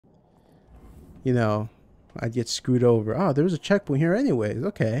you know, I'd get screwed over. Oh, there was a checkpoint here anyways.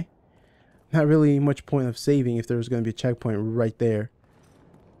 Okay. Not really much point of saving if there was going to be a checkpoint right there.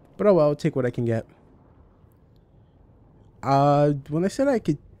 But oh well, I'll take what I can get. When I said I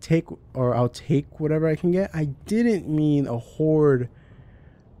could take, or I'll take whatever I can get, I didn't mean a horde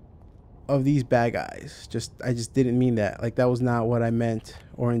of these bad guys. I just didn't mean that. Like, that was not what I meant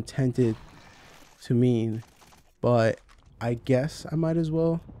or intended to mean. But I guess I might as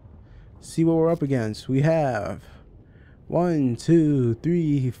well see what we're up against. We have 1, 2,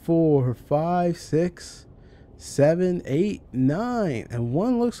 3, 4, 5, 6, 7, 8, 9, and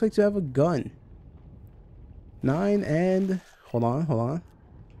one looks like to have a gun. 9 and hold on,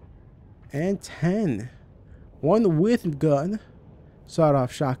 and 10. One with gun,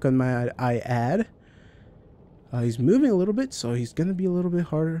 sawed-off shotgun, might I add. He's moving a little bit, so he's gonna be a little bit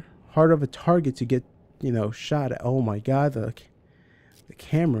harder of a target to get, you know, shot at. Oh my god, the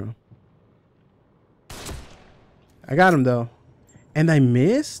camera. I got him though, and I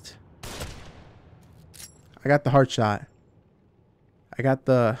missed. I got the heart shot. I got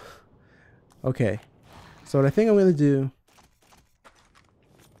the. Okay. So what I think I'm going to do...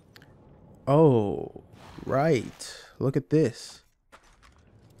 Oh, right. Look at this.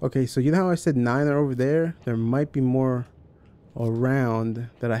 Okay, so you know how I said 9 are over there? There might be more around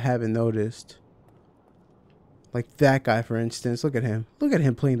that I haven't noticed. Like that guy, for instance. Look at him. Look at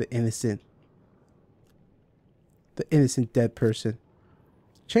him playing the innocent. The innocent dead person.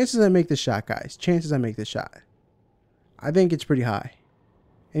 Chances I make this shot, guys. Chances I make this shot. I think it's pretty high.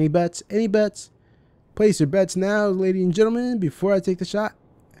 Any bets? Any bets? Place your bets now, ladies and gentlemen, before I take the shot.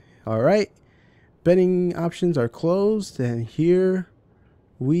 Alright. Betting options are closed, and here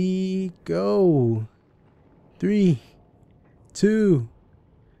we go. 3, 2,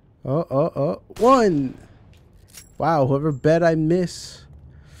 1. Wow, whoever bet I miss.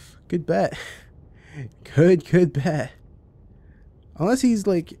 Good bet. Good bet. Unless he's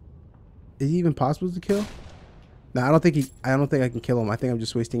like, is he even possible to kill? No, I don't think I can kill him. I think I'm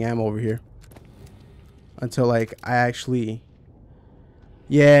just wasting ammo over here. Until like I actually,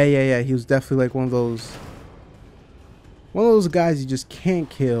 yeah. He was definitely like one of those guys you just can't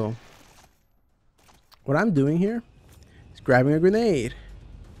kill. What I'm doing here is grabbing a grenade.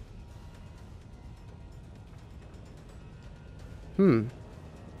 Nothing's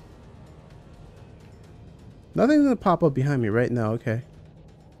gonna pop up behind me right now. Okay.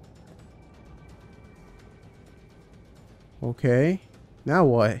 Okay. Now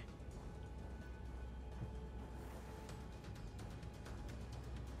what?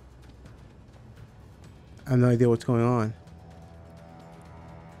 I have no idea what's going on.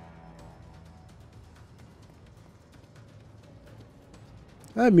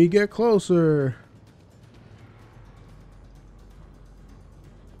 Let me get closer.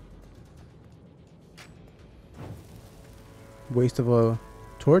 Waste of a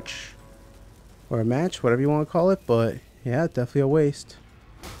torch or a match, whatever you want to call it, but yeah, definitely a waste.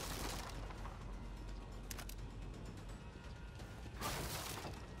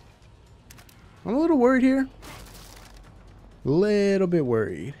 I'm a little worried here. A little bit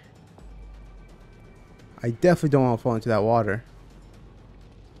worried. I definitely don't want to fall into that water.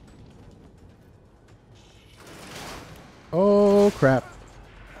 Oh, crap.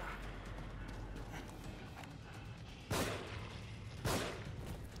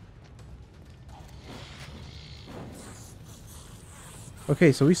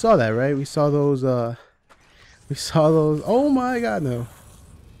 Okay, so we saw that, right? We saw those, oh my god, no.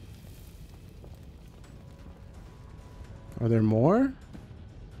 Are there more?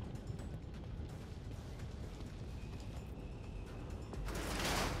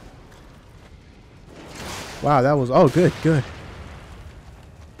 Wow, that was... Oh, good.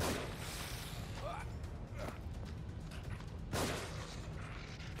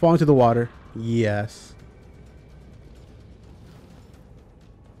 Fall into the water. Yes.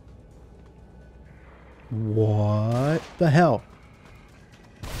 What the hell?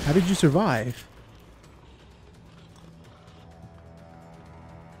 How did you survive?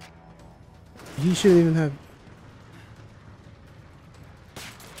 He shouldn't even have...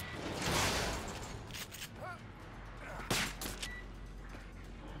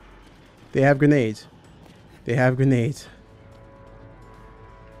 They have grenades. They have grenades.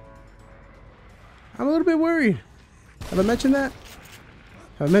 I'm a little bit worried. Have I mentioned that?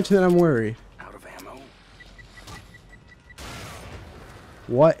 Have I mentioned that I'm worried? Out of ammo.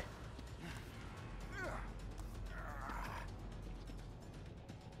 What?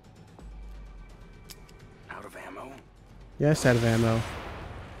 Out of ammo. Yes, out of ammo.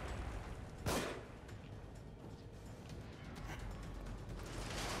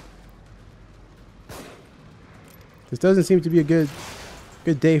 This doesn't seem to be a good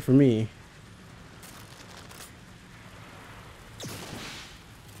day for me.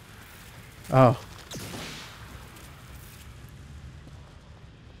 Oh.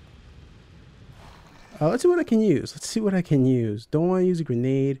 Let's see what I can use. Let's see what I can use. Don't want to use a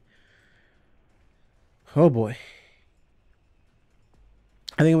grenade. Oh boy.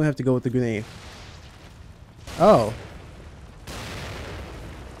 I think I'm gonna have to go with the grenade. Oh.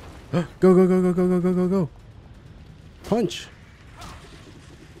 Go, go, go, go, go, go, go, go, go. Punch.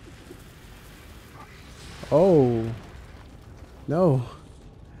 Oh. No.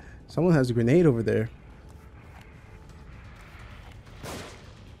 Someone has a grenade over there.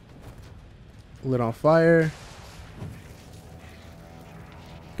 Lit on fire.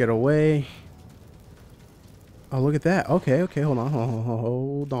 Get away. Oh, look at that. Okay, okay, hold on,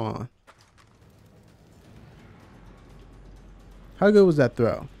 hold on. How good was that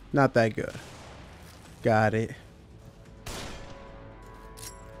throw? Not that good. Got it.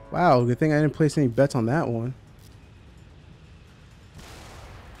 Wow, good thing I didn't place any bets on that one.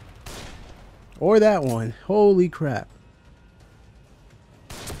 Or that one. Holy crap.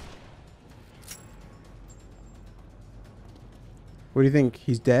 What do you think?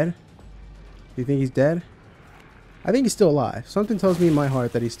 He's dead? Do you think he's dead? I think he's still alive. Something tells me in my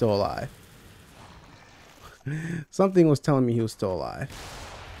heart that he's still alive. Something was telling me he was still alive.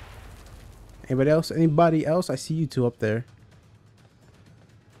 Anybody else? Anybody else? I see you two up there.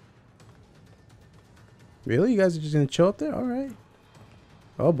 Really? You guys are just gonna chill up there? Alright.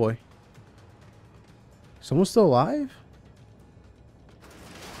 Oh boy. Someone's still alive?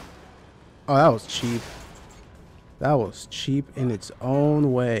 Oh, that was cheap. That was cheap in its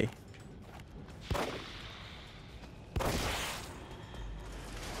own way.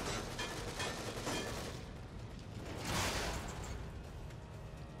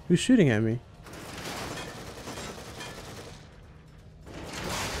 Who's shooting at me?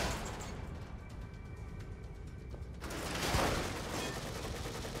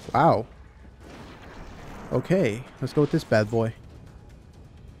 Wow. Okay, let's go with this bad boy.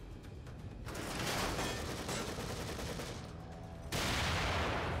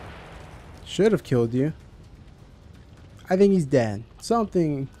 Should have killed you. I think he's dead.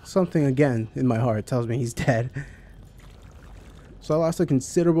 Something again in my heart tells me he's dead. So I lost a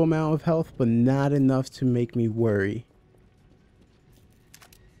considerable amount of health, but not enough to make me worry.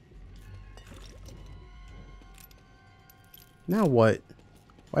 Now what?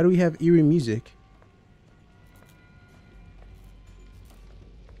 Why do we have eerie music?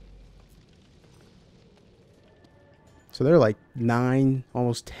 So there are like 9,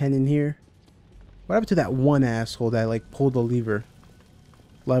 almost 10 in here. What happened to that one asshole that like pulled the lever,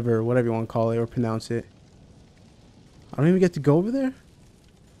 whatever you want to call it or pronounce it? I don't even get to go over there?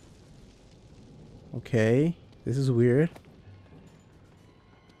 Okay, this is weird.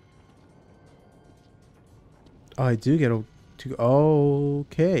 Oh, I do get to.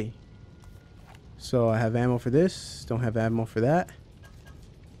 Okay. So I have ammo for this. Don't have ammo for that.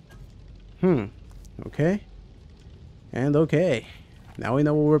 Okay. And okay. Now we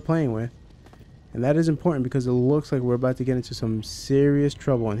know what we're playing with. And that is important because it looks like we're about to get into some serious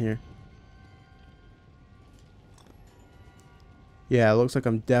trouble in here. Yeah, it looks like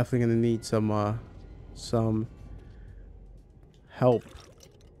I'm definitely gonna need some help.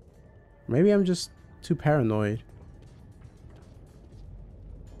 Maybe I'm just too paranoid.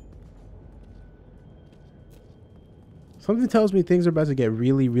 Something tells me things are about to get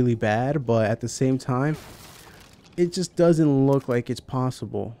really, really bad, but at the same time, it just doesn't look like it's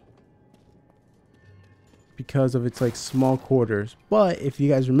possible because of its like small quarters. But if you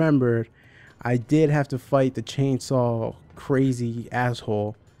guys remembered, I did have to fight the chainsaw crazy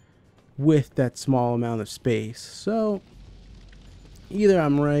asshole with that small amount of space. So either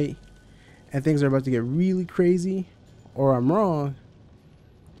I'm right and things are about to get really crazy, or I'm wrong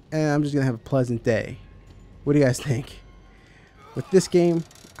and I'm just gonna have a pleasant day. What do you guys think? With this game,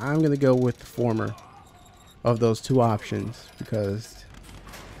 I'm gonna go with the former of those two options because,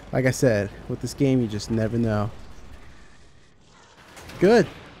 like I said, with this game you just never know. Good.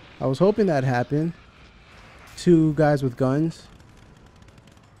 I was hoping that happened. Two guys with guns.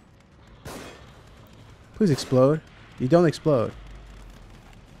 Please explode. You don't explode.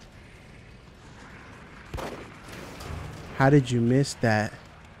 How did you miss that?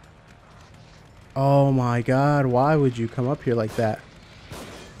 Oh my god, why would you come up here like that?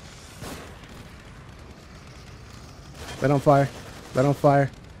 Let on fire. Let on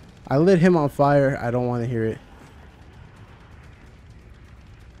fire. I lit him on fire. I don't want to hear it.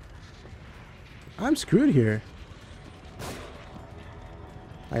 I'm screwed here.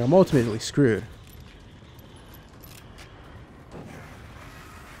 Like, I'm ultimately screwed.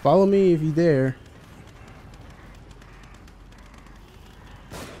 Follow me if you dare.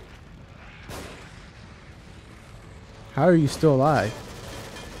 How are you still alive?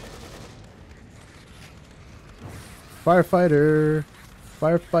 Firefighter.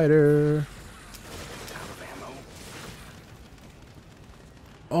 Firefighter. Out of ammo.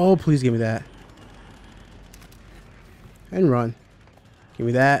 Oh, please give me that. And run. Give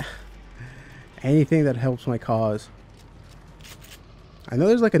me that. Anything that helps my cause. I know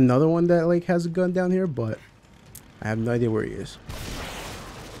there's like another one that like has a gun down here, but I have no idea where he is.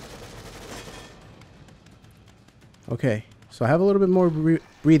 Okay, so I have a little bit more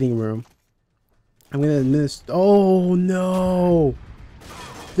breathing room. I'm gonna administer. Oh no!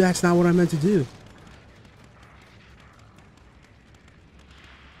 That's not what I meant to do.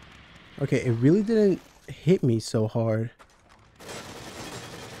 Okay, it really didn't hit me so hard.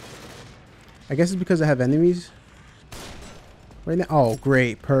 I guess it's because I have enemies right now. Oh,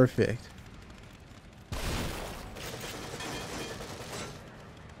 great. Perfect.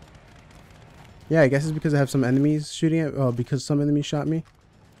 Yeah, I guess it's because I have some enemies shooting at... Oh, because some enemies shot me.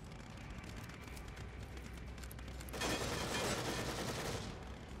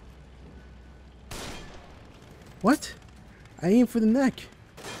 What? I aim for the neck.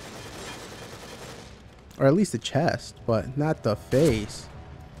 Or at least the chest, but not the face.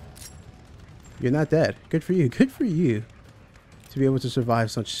 You're not dead. Good for you. Good for you. To be able to survive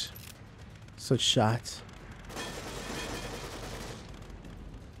such shots.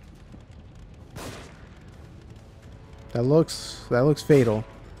 That looks fatal.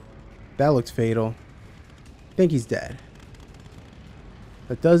 That looks fatal. I think he's dead.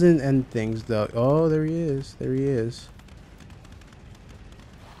 That doesn't end things though. Oh, there he is. There he is.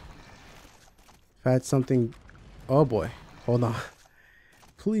 If I had something... Oh boy. Hold on.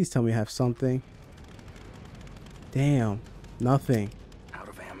 Please tell me I have something. Damn. Nothing. Out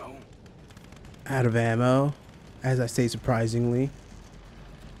of ammo. Out of ammo. As I say, surprisingly.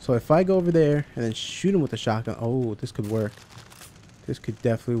 So if I go over there and then shoot him with a shotgun... Oh, this could work. This could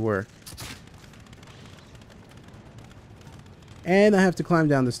definitely work. And I have to climb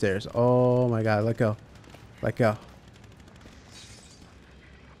down the stairs. Oh my god. Let go. Let go.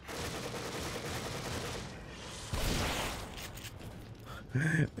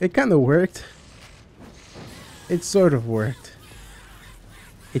 It kind of worked. It sort of worked.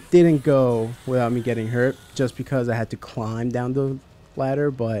 It didn't go without me getting hurt just because I had to climb down the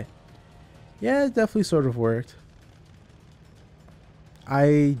ladder, but yeah, it definitely sort of worked.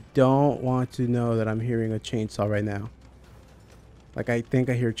 I don't want to know that I'm hearing a chainsaw right now. Like, I think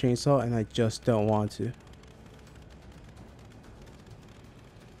I hear a chainsaw and I just don't want to.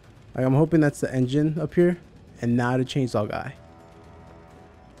 Like, I'm hoping that's the engine up here and not a chainsaw guy.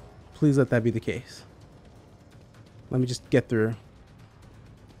 Please let that be the case. Let me just get through.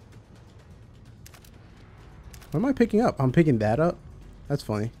 What am I picking up? I'm picking that up? That's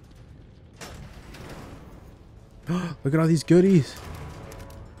funny. Look at all these goodies.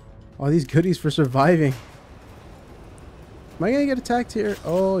 All these goodies for surviving. Am I gonna get attacked here?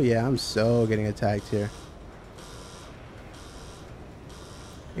 Oh yeah, I'm so getting attacked here.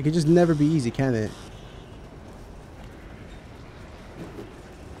 It could just never be easy, can it?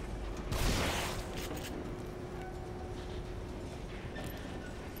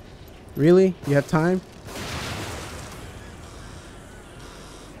 Really? You have time?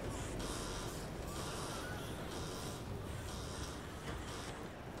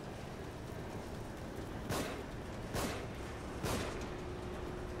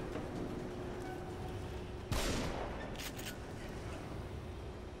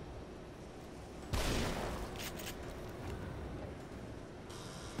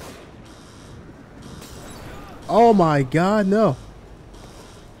 Oh my god, no.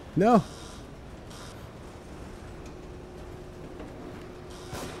 No.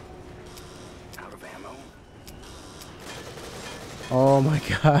 Out of ammo. Oh my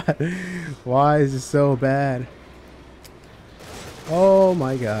god. Why is it so bad? Oh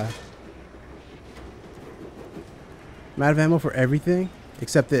my god. I'm out of ammo for everything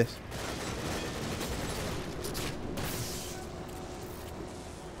except this.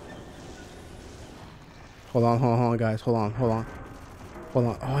 Hold on, guys. Hold on. Oh,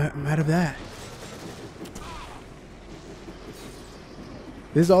 I'm out of that.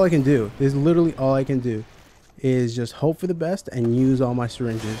 This is all I can do. This is literally all I can do. Is just hope for the best and use all my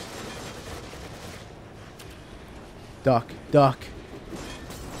syringes. Duck.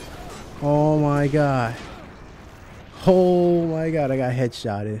 Oh my god. Oh my god, I got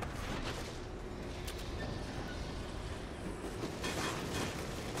headshotted.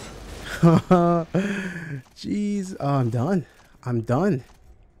 Jeez. Oh, I'm done.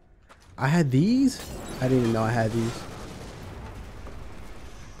 I had these? I didn't even know I had these.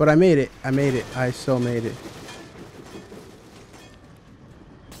 But I made it. I made it. I so made it.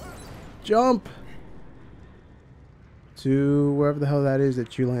 Jump! To wherever the hell that is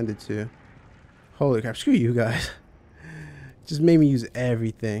that you landed to. Holy crap. Screw you guys. Just made me use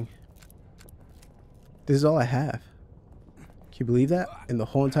everything. This is all I have. Can you believe that? In the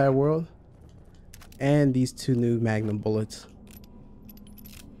whole entire world? And these 2 new Magnum bullets.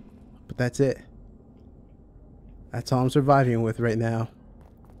 But that's it. That's all I'm surviving with right now.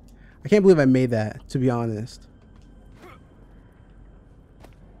 I can't believe I made that, to be honest.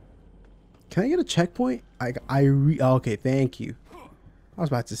 Can I get a checkpoint? Okay, thank you. I was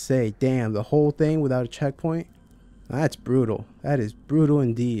about to say, damn, the whole thing without a checkpoint? That's brutal. That is brutal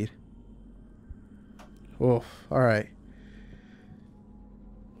indeed. Oof, alright.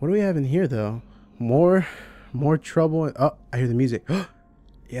 What do we have in here, though? More trouble. Oh, I hear the music.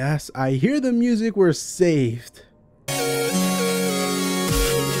 Yes, I hear the music. We're saved.